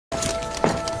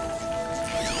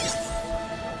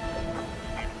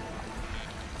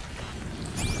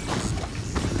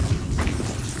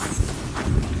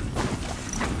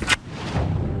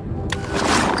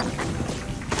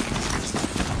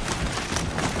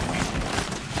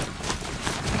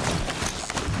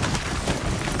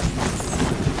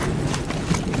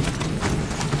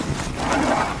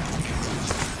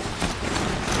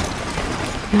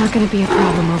Not gonna be a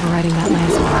problem overriding that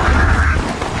laser.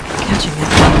 Catching it.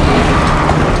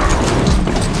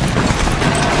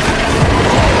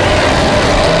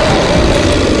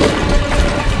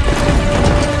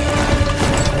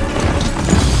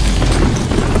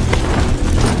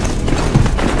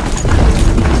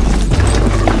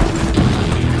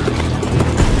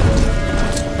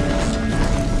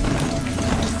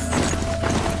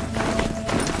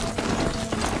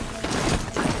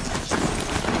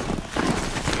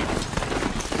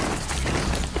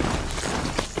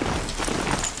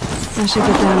 I should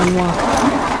get down and walk.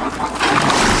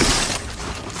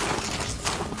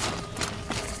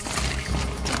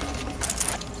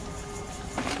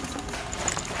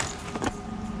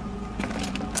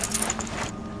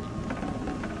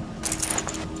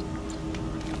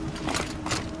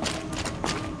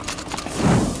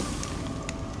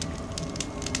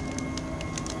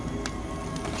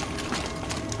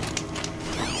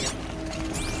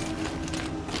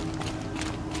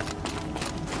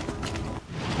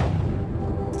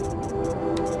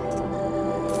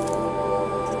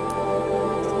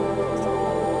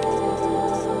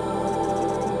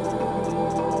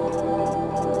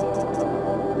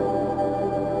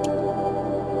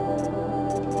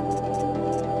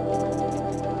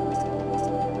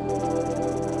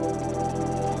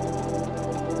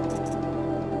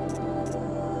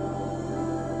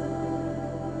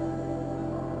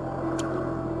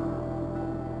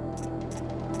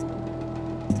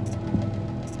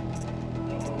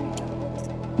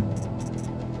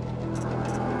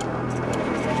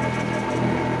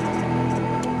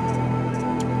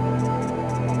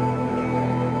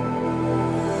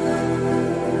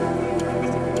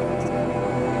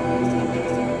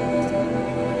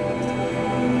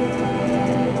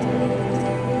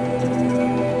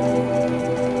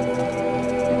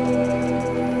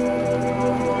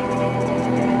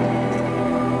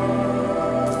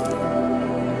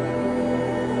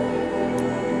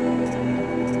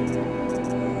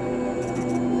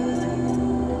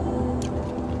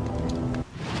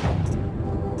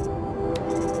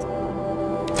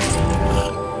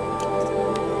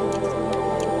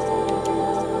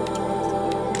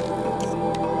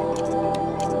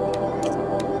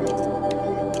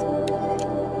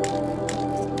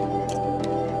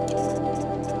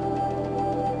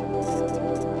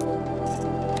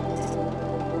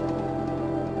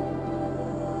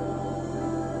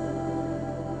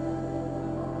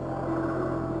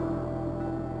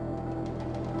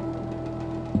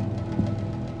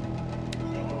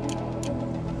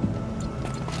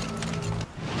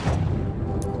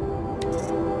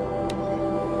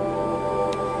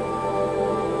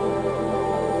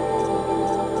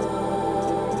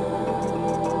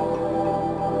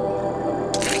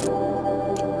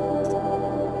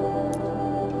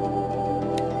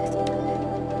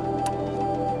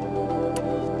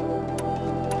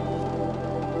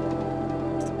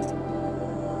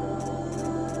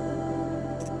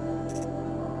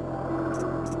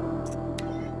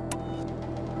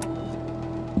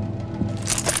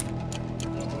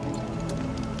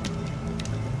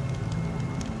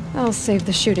 I'll save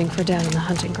the shooting for down in the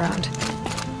hunting ground.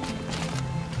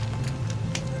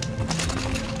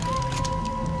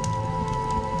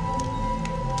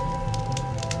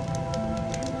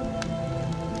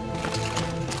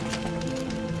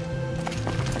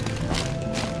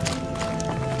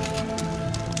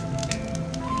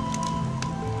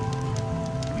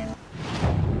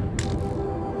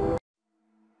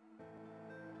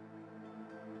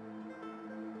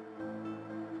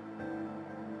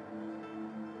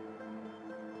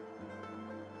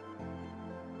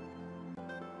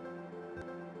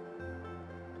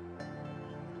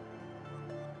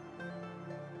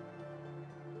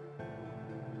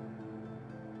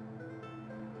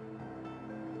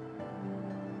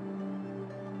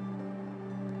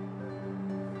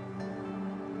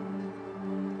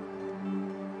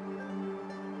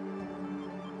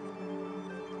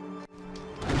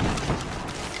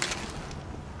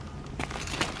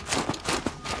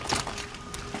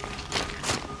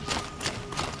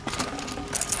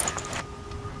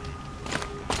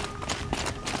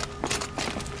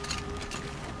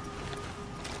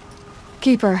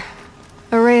 Keeper,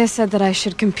 Araya said that I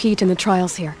should compete in the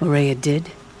trials here. Araya did?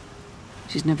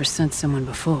 She's never sent someone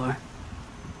before.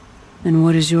 And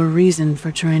what is your reason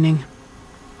for training?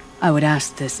 I would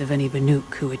ask this of any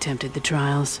Banuk who attempted the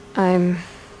trials. I'm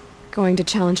going to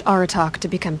challenge Aratak to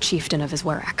become chieftain of his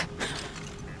Warak.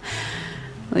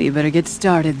 Well, you better get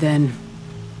started then.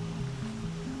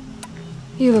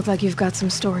 You look like you've got some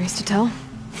stories to tell.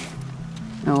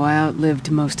 Oh, I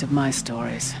outlived most of my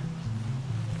stories.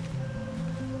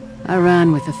 I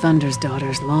ran with the Thunder's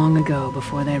daughters long ago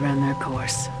before they ran their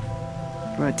course.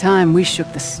 For a time, we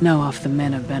shook the snow off the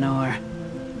men of Ben-Or.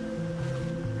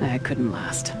 I couldn't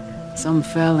last. Some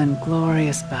fell in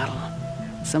glorious battle.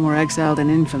 Some were exiled in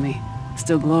infamy.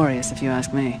 Still glorious, if you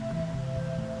ask me.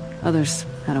 Others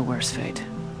had a worse fate.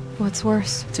 What's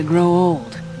worse? To grow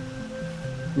old.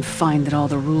 And find that all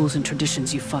the rules and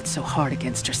traditions you fought so hard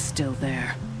against are still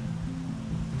there.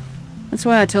 That's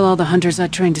why I tell all the hunters I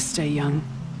train to stay young.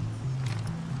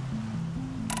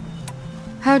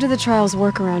 How do the trials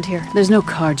work around here? There's no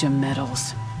Karja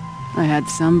medals. I had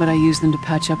some, but I used them to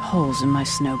patch up holes in my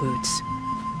snow boots.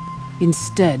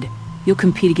 Instead, you'll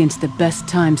compete against the best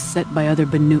times set by other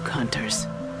Banuk hunters.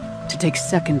 To take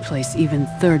second place, even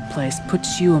third place,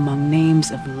 puts you among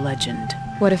names of legend.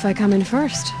 What if I come in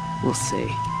first? We'll see.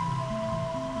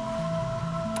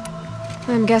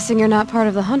 I'm guessing you're not part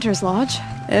of the Hunter's Lodge.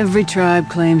 Every tribe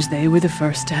claims they were the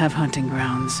first to have hunting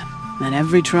grounds. And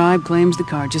every tribe claims the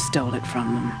Karja stole it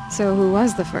from them. So who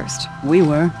was the first? We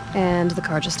were. And the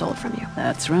Karja stole it from you.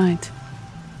 That's right.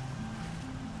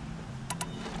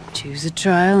 Choose a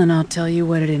trial and I'll tell you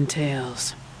what it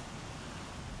entails.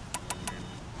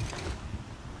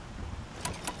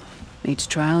 Each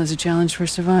trial is a challenge for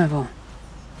survival.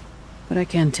 But I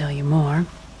can tell you more.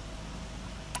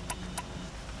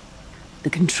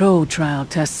 The Control trial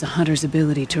tests a hunter's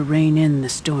ability to rein in the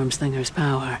Stormslinger's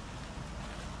power.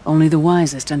 Only the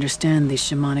wisest understand these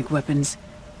shamanic weapons,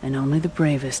 and only the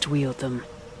bravest wield them.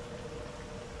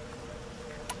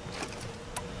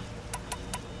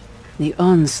 The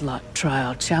Onslaught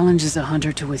trial challenges a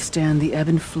hunter to withstand the ebb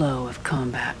and flow of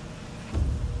combat.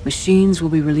 Machines will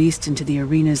be released into the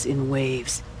arenas in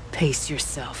waves. Pace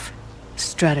yourself.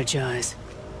 Strategize.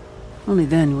 Only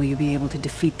then will you be able to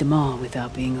defeat them all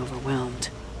without being overwhelmed.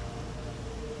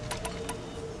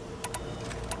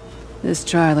 This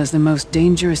trial is the most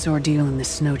dangerous ordeal in the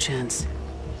Snow Chance.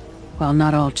 While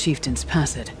not all chieftains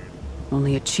pass it,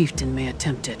 only a chieftain may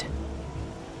attempt it.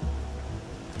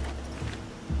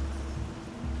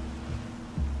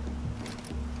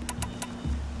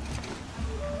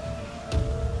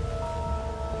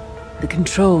 The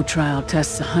Control trial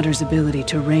tests a hunter's ability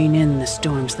to rein in the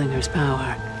Stormslinger's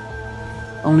power.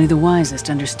 Only the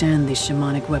wisest understand these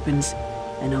shamanic weapons,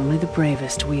 and only the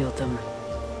bravest wield them.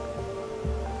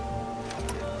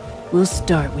 We'll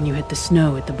start when you hit the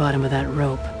snow at the bottom of that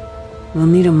rope. We'll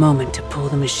need a moment to pull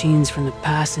the machines from the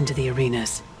pass into the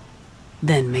arenas.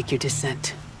 Then make your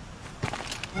descent.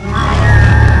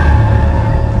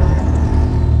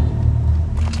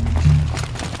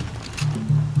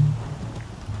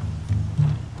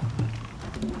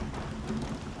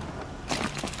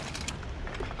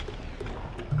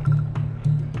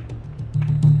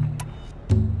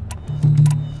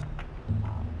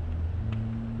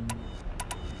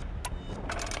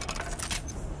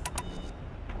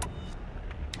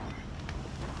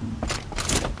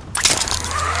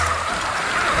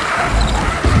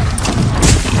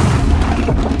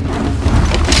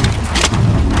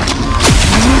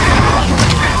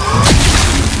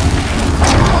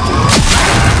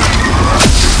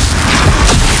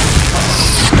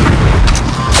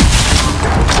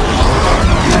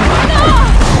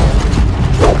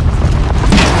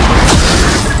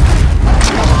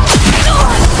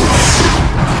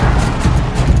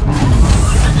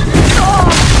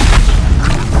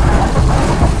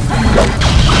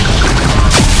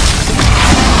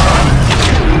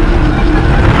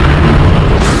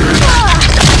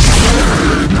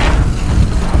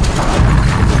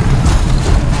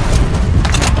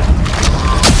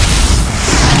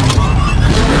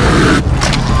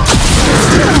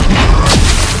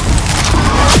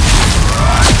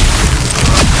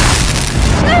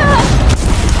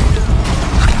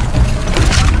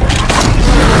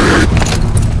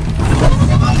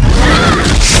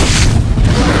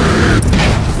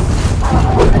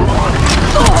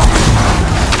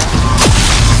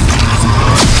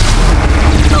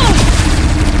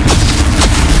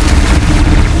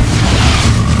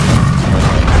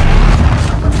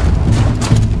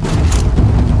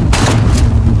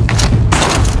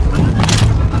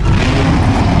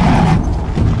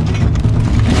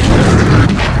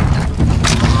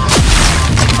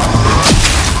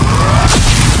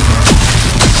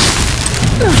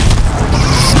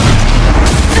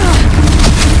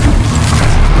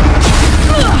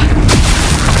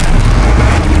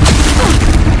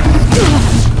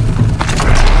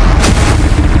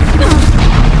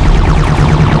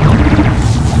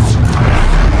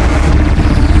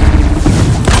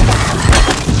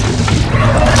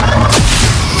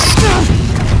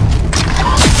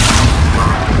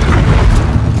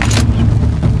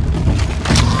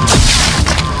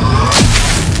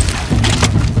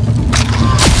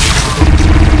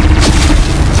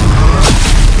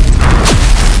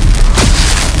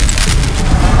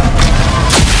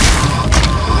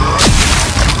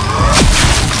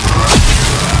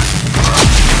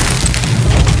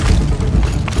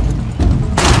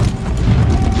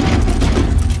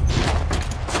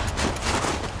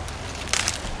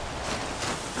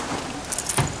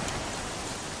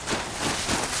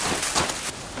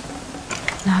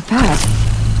 Not bad.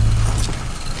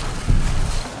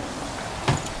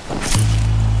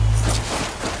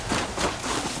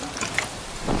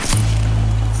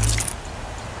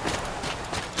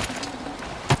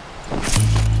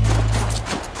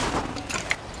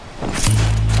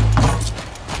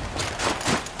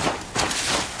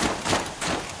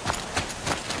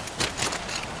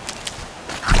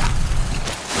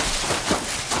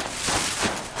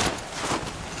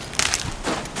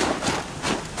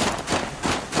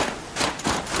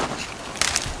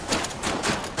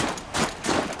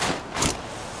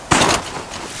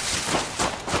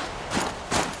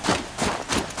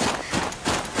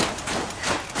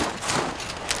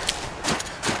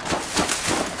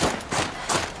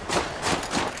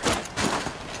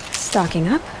 Stocking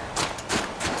up.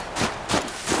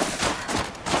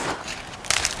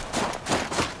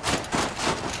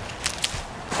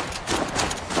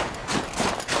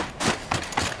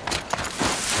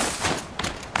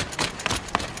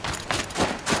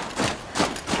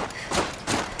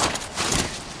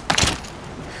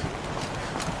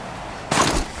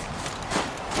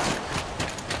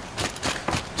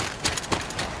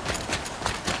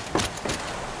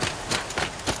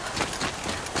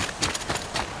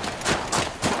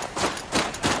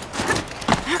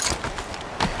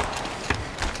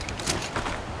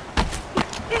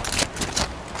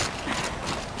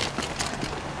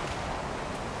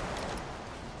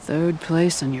 Third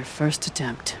place on your first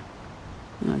attempt.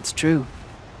 That's true.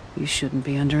 You shouldn't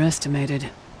be underestimated.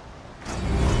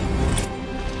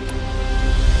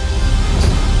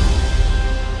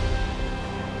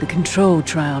 The control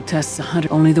trial tests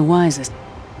 100. Only the wisest.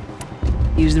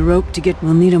 Use the rope to get.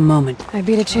 We'll need a moment. I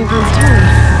beat a champion's Tony.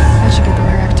 That should get the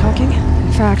Lyrac talking.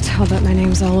 In fact, I'll bet my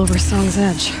name's all over Song's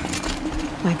Edge.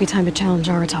 Might be time to challenge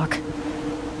Aratak.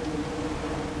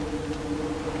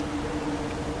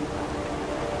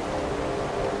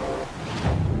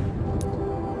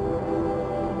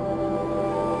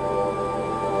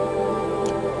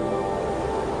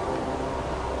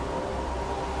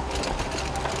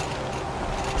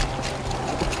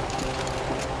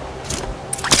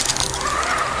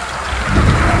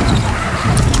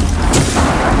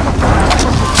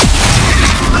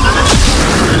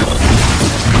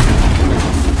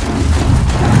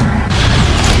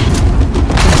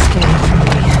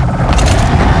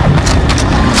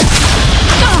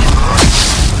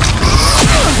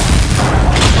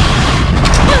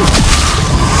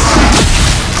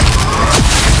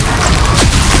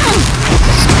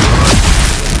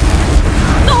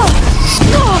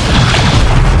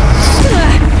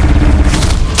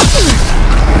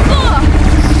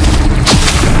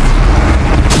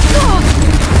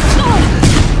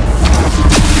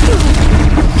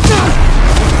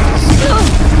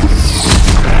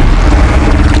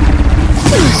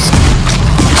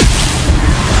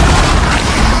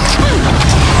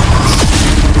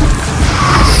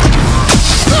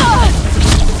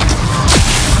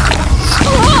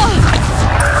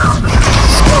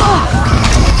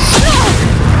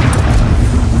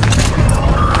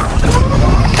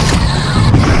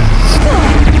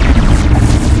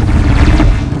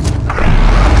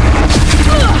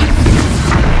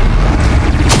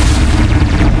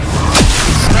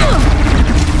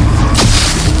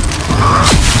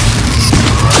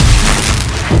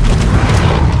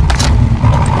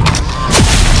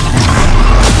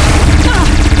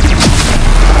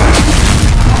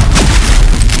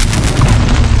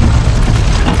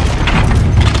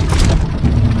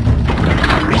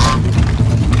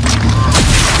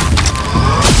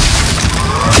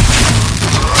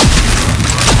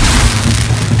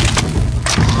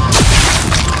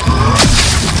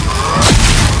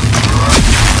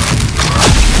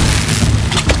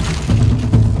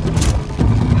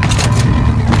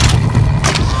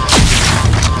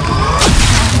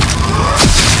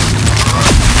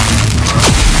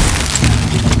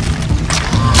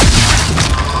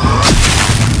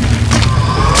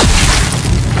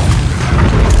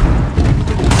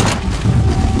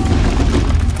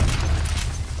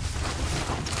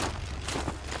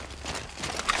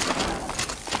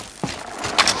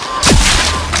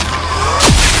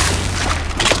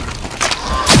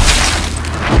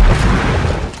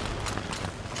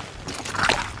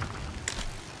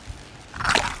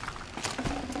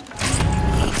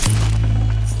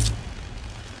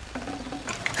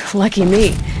 Lucky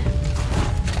me.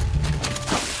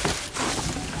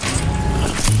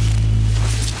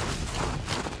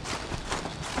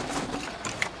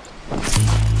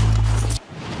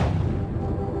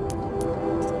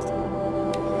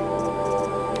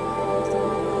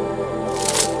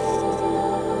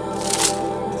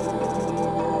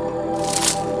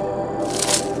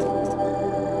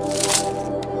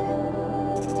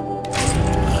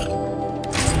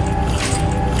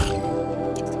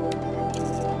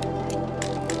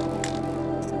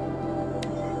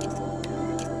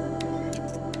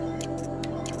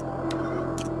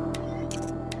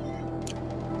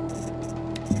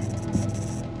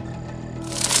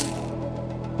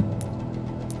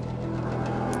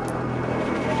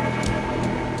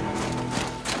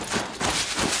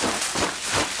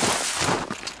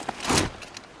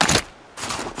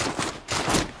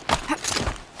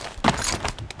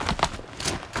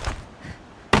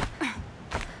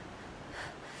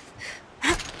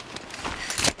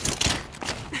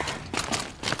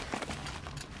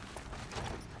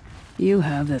 You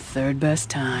have the third best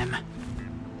time.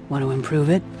 Want to improve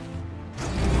it?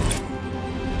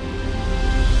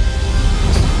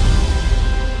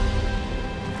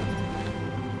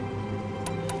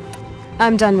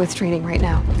 I'm done with training right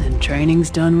now. Then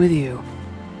training's done with you.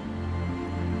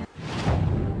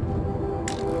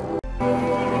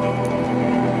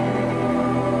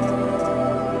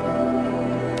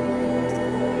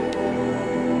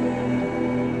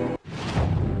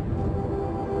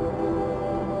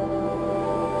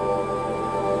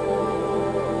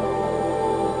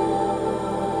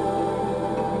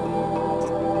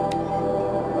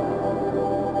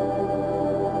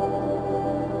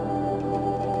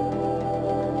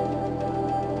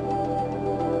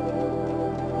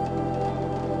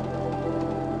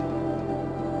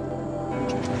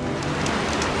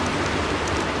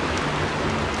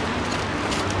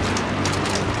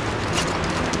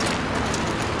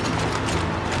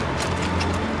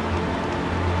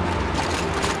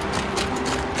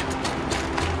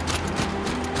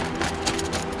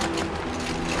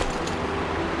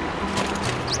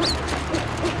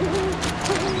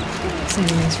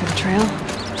 Saving these for the trail.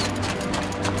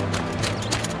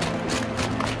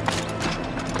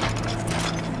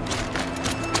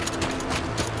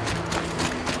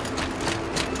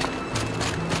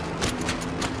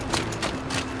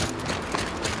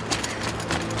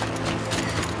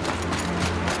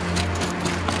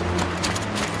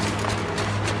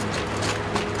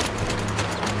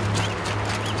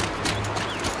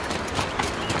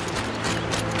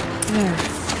 There.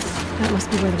 That must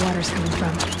be where the water's coming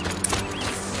from.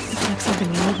 Looks like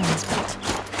something the old ones built.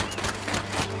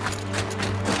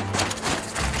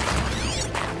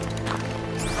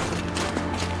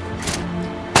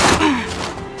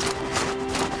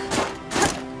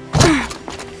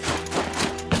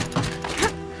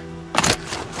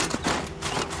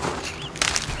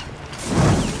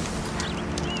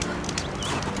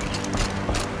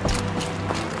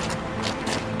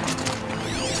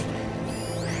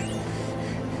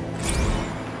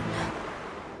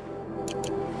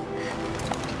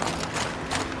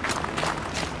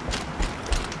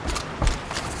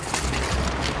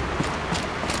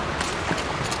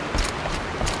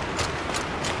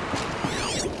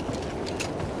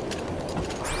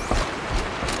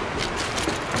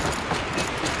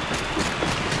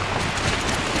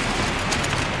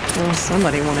 Well,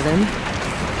 somebody wanted in.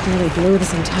 Nearly blew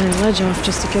this entire ledge off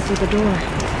just to get through the door.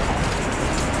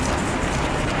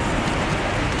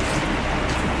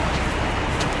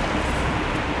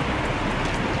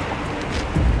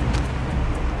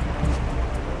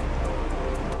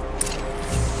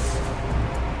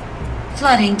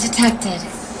 Flooding detected.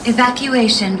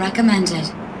 Evacuation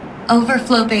recommended.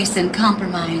 Overflow basin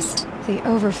compromised. The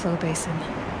overflow basin.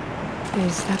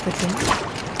 Is that the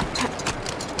dip?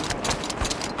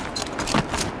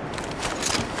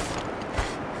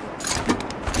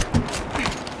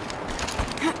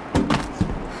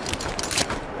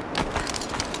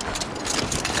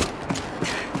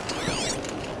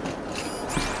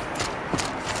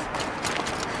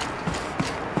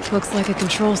 Looks like a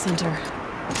control center.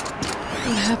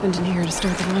 What happened in here to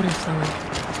start the water flowing?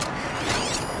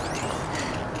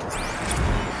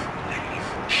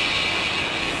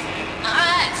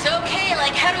 It's okay.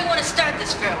 Like, how do we want to start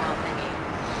this farewell thingy?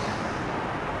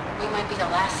 We might be the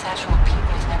last Saskatchewan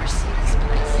people to never see this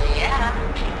place. Yeah.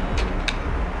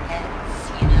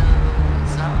 Heads, you know,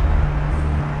 so.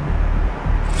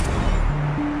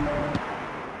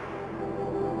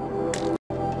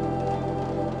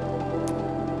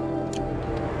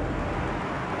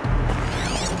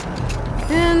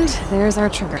 And there's our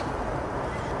trigger.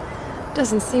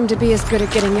 Doesn't seem to be as good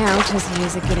at getting out as he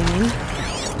is at getting in.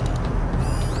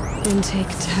 Intake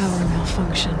tower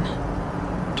malfunction.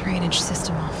 Drainage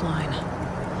system offline.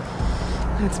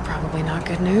 That's probably not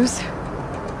good news.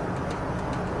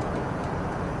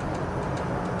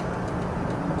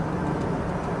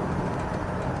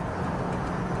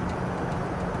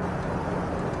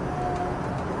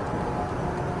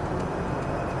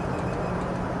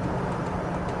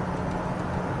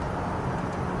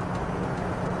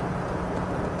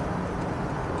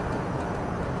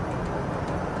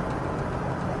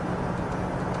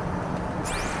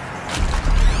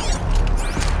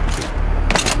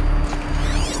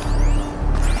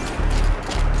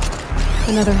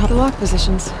 Another help. The lock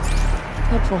positions.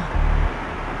 Helpful.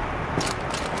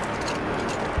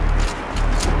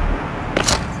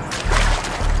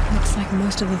 Looks like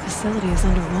most of the facility is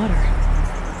underwater.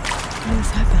 How did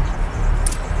this happen?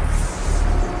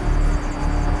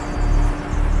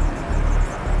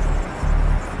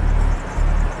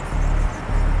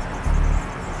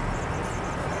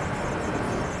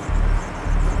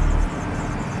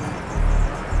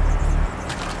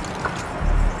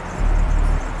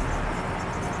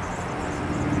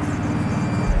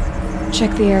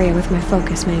 check the area with my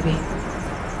focus, maybe.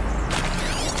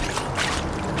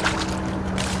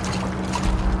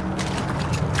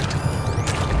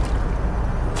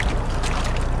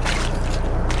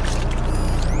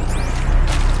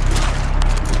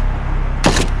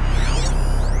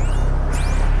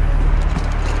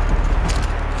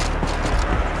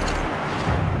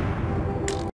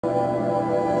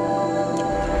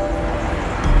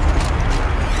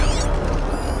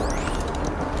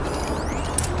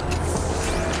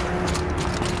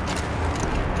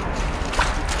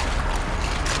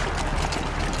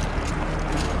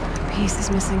 Piece is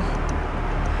missing.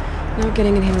 No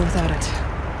getting in here without it.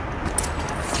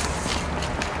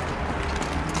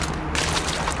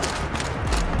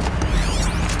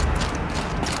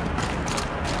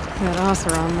 That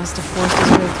Oseram must have forced his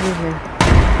way through here.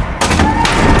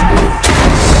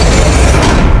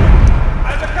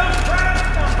 I've become trapped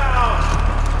somehow!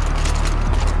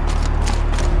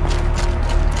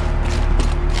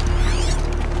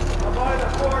 I'll buy the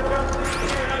floor, don't leave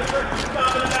here, another person's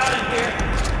stomping about in here.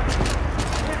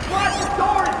 It's what? The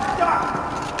door is stuck!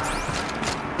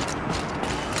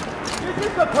 This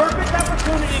is the perfect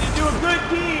opportunity to do a good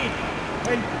deed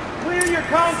and clear your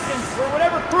conscience for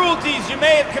whatever cruelties you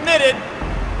may have committed.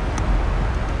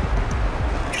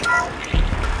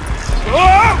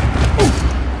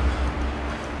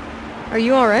 Are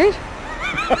you alright?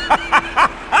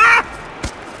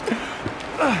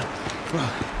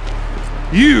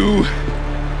 You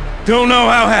don't know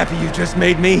how happy you just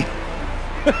made me.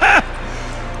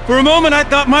 For a moment I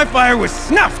thought my fire was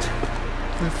snuffed.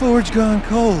 The forge gone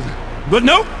cold. But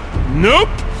nope, nope.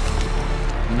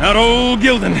 Not old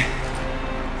Gildan.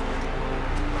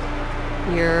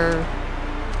 You're...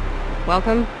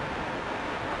 welcome?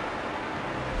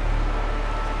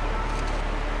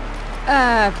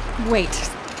 Wait.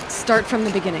 Start from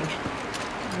the beginning.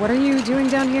 What are you doing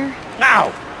down here?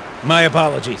 Ow! My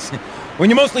apologies. When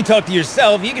you mostly talk to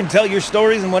yourself, you can tell your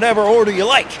stories in whatever order you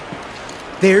like.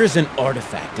 There's an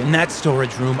artifact in that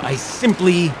storage room I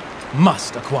simply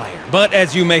must acquire. But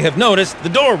as you may have noticed, the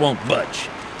door won't budge.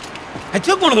 I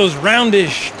took one of those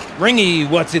roundish, ringy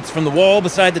what's-its from the wall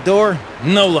beside the door.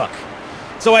 No luck.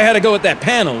 So I had to go with that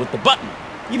panel with the button.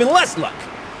 Even less luck.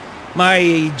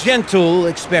 My gentle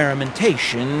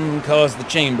experimentation caused the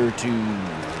chamber to...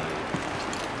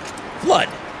 flood.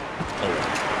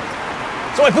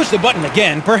 So I pushed the button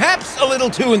again, perhaps a little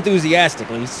too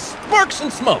enthusiastically. Sparks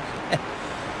and smoke.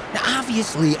 Now,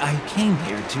 obviously, I came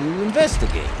here to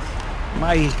investigate.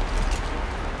 My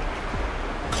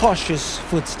cautious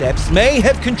footsteps may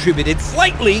have contributed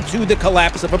slightly to the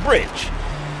collapse of a bridge.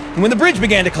 And when the bridge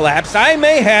began to collapse, I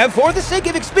may have, for the sake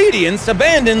of expedience,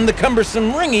 abandoned the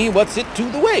cumbersome ringy what's-it to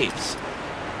the waves.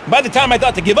 By the time I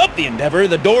thought to give up the endeavor,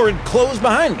 the door had closed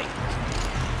behind me.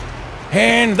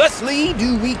 And thusly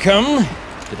do we come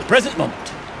to the present moment.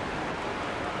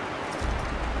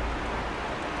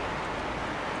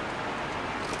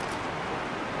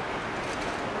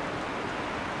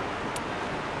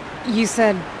 You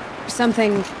said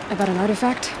something about an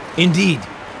artifact? Indeed.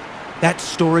 That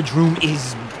storage room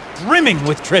is brimming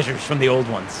with treasures from the old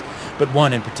ones, but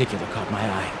one in particular caught my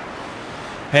eye.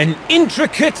 An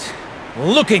intricate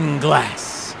looking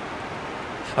glass.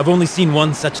 I've only seen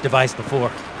one such device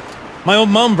before. My old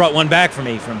mom brought one back for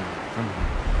me from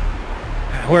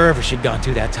wherever she'd gone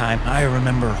to that time. I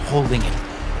remember holding it,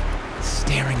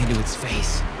 staring into its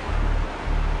face,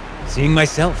 seeing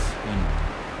myself and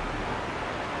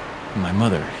my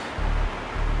mother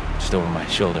just over my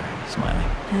shoulder, smiling.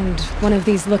 And one of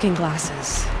these looking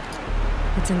glasses.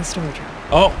 It's in the storage room.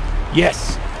 Oh,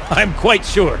 yes. I'm quite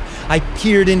sure. I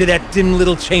peered into that dim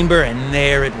little chamber, and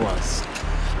there it was.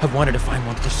 I've wanted to find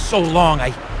one for so long,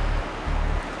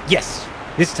 Yes,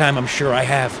 this time I'm sure I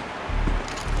have.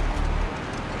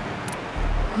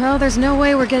 Well, there's no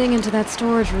way we're getting into that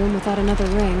storage room without another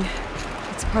ring.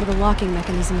 It's part of the locking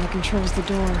mechanism that controls the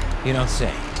door. You don't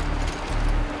say.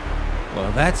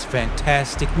 Well, that's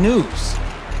fantastic news.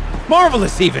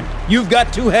 Marvelous, even. You've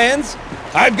got two hands.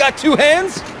 I've got two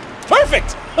hands.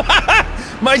 Perfect!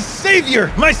 My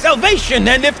savior, my salvation,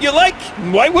 and if you like,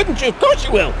 why wouldn't you? Of course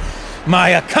you will. My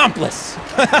accomplice.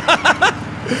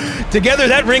 Together,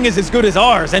 that ring is as good as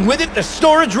ours, and with it, the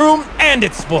storage room and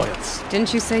its spoils.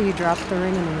 Didn't you say you dropped the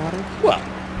ring in the water? Well,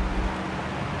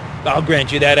 I'll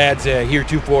grant you that adds a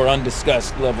heretofore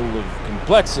undiscussed level of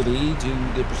complexity to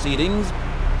the proceedings.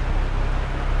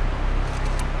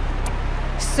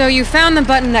 So you found the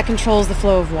button that controls the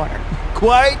flow of water.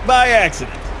 Quite by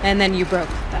accident. And then you broke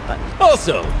that button.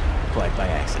 Also, quite by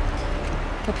accident.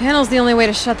 The panel's the only way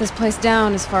to shut this place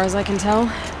down, as far as I can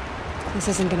tell. This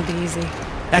isn't gonna be easy.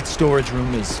 That storage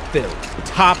room is filled,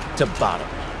 top to bottom.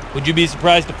 Would you be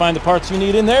surprised to find the parts you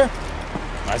need in there?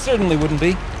 I certainly wouldn't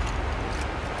be.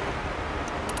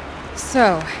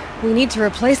 So, we need to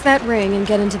replace that ring and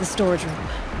get into the storage room.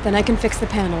 Then I can fix the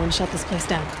panel and shut this place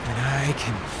down. And I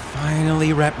can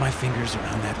finally wrap my fingers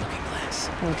around that looking glass.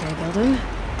 Okay, Gilden.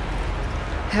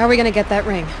 How are we gonna get that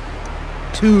ring?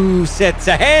 2 sets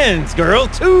of hands, girl!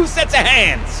 2 sets of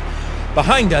hands!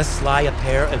 Behind us lie a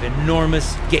pair of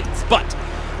enormous gates, but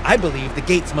I believe the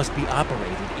gates must be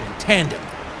operated in tandem.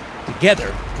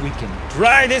 Together, we can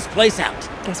dry this place out.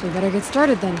 Guess we better get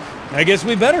started then. I guess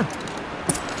we better.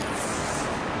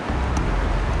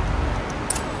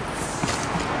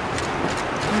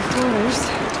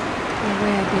 No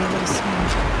way I'd be able to swim.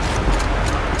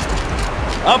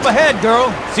 Up ahead,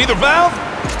 girl. See the valve?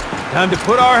 Time to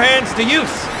put our hands to use.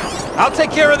 I'll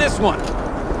take care of this one.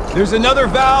 There's another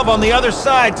valve on the other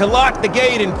side to lock the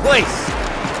gate in place.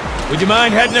 Would you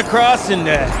mind heading across and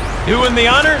doing the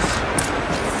honors?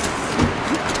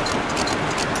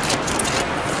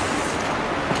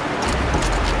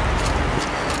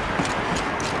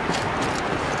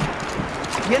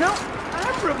 You know,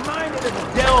 I'm reminded of the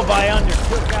delve I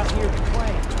undertook out here to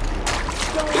play.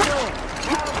 Stone Hill,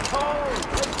 how tall and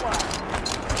how wide.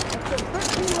 Up to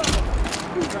 13 levels,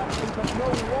 dropping but no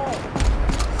wall.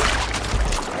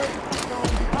 Earth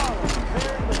stone columns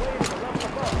bearing the weight of the level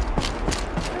above.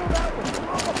 Filled out with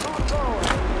lava control.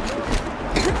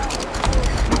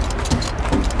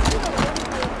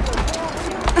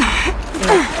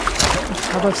 A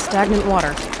tub of stagnant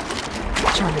water.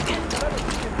 Charming.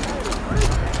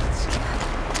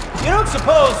 You don't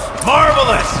suppose?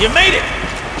 Marvelous! You made it!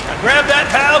 Now grab that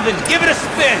valve and give it a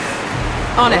spin.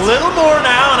 On it. A little more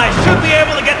now, and I should be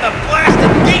able to get the blasted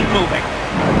gate moving.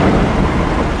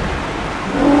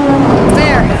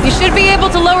 There. You should be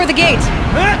able to lower the gate.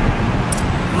 Huh?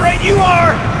 Right you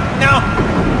are! Now,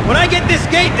 when I get this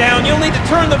gate down, you'll need to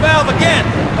turn the valve again.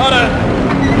 Ought to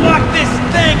lock this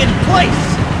thing in place.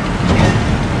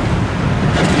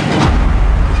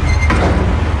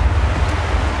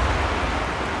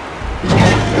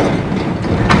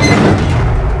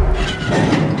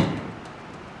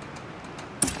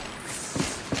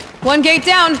 One gate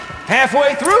down.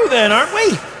 Halfway through then, aren't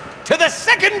we? To the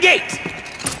second gate!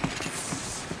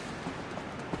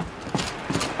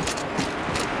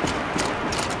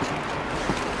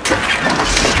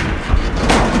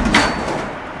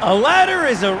 A ladder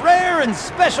is a rare and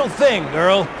special thing,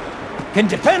 girl. Can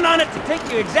depend on it to take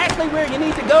you exactly where you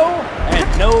need to go,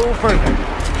 and no further.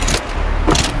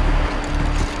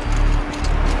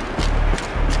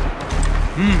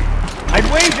 I'd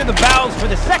wager the valves for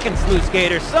the second sluice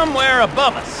gate are somewhere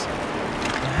above us.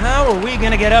 How are we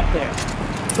gonna get up there?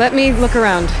 Let me look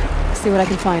around. See what I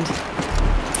can find.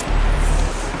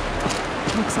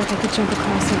 Looks like I could jump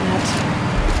across on that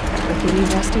rickety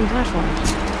resting platform.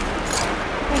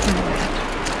 I can do that.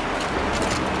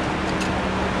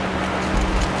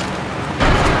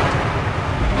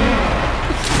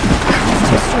 It's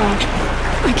too strong.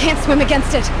 I can't swim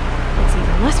against it. It's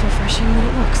even less refreshing than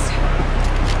it looks.